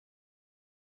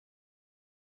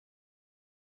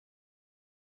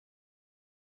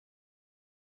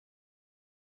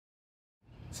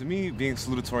To me, being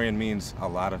salutatorian means a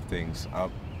lot of things.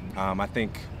 I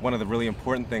think one of the really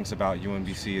important things about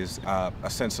UMBC is a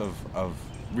sense of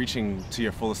reaching to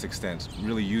your fullest extent,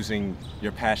 really using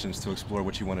your passions to explore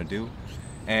what you want to do.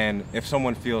 And if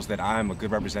someone feels that I'm a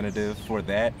good representative for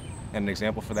that and an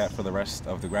example for that for the rest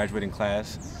of the graduating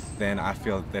class, then I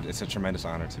feel that it's a tremendous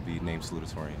honor to be named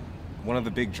salutatorian. One of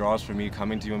the big draws for me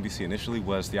coming to UMBC initially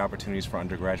was the opportunities for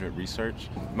undergraduate research.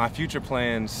 My future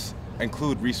plans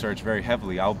include research very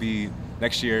heavily. I'll be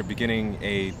next year beginning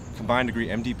a combined degree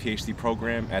MD PhD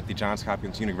program at the Johns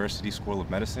Hopkins University School of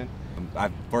Medicine.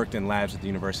 I've worked in labs at the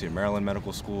University of Maryland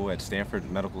Medical School, at Stanford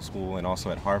Medical School, and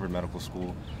also at Harvard Medical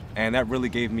School. And that really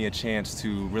gave me a chance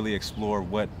to really explore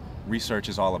what research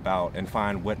is all about and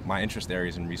find what my interest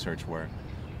areas in research were.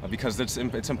 Because it's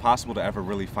impossible to ever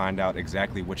really find out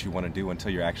exactly what you want to do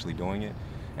until you're actually doing it.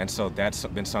 And so that's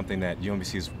been something that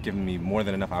UMBC has given me more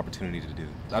than enough opportunity to do.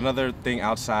 Another thing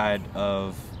outside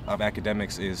of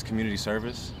academics is community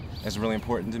service. It's really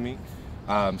important to me.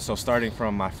 So starting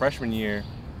from my freshman year,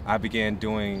 I began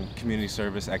doing community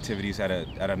service activities at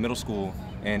a middle school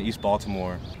in East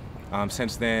Baltimore.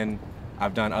 Since then,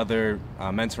 I've done other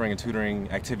mentoring and tutoring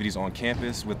activities on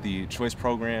campus with the Choice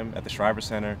program at the Shriver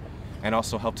Center, and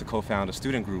also helped to co-found a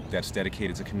student group that's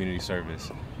dedicated to community service.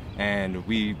 And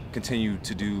we continue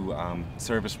to do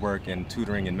service work and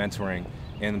tutoring and mentoring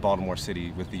in Baltimore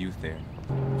City with the youth there.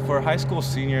 For a high school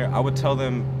senior, I would tell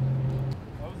them,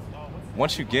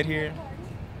 once you get here,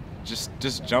 just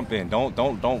jump in.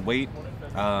 Don't wait.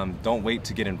 Don't wait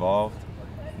to get involved.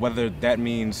 Whether that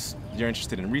means you're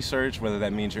interested in research, whether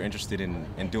that means you're interested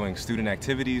in doing student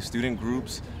activities, student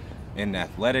groups, in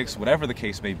athletics, whatever the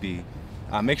case may be,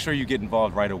 make sure you get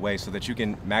involved right away so that you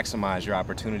can maximize your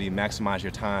opportunity, maximize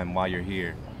your time while you're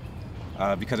here.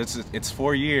 Because it's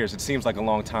 4 years. It seems like a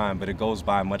long time, but it goes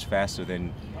by much faster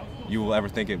than you will ever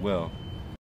think it will.